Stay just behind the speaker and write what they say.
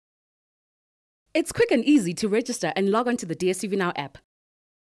It's quick and easy to register and log on to the DStv Now app.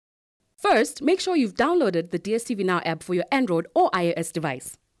 First, make sure you've downloaded the DStv Now app for your Android or iOS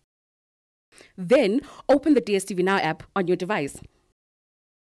device. Then, open the DStv Now app on your device.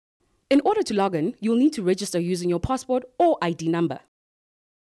 In order to log in, you'll need to register using your passport or ID number.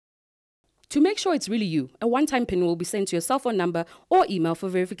 To make sure it's really you, a one-time PIN will be sent to your cell phone number or email for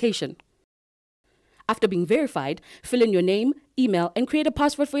verification. After being verified, fill in your name, email, and create a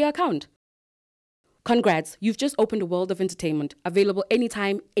password for your account. Congrats, you've just opened a world of entertainment, available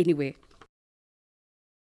anytime, anywhere.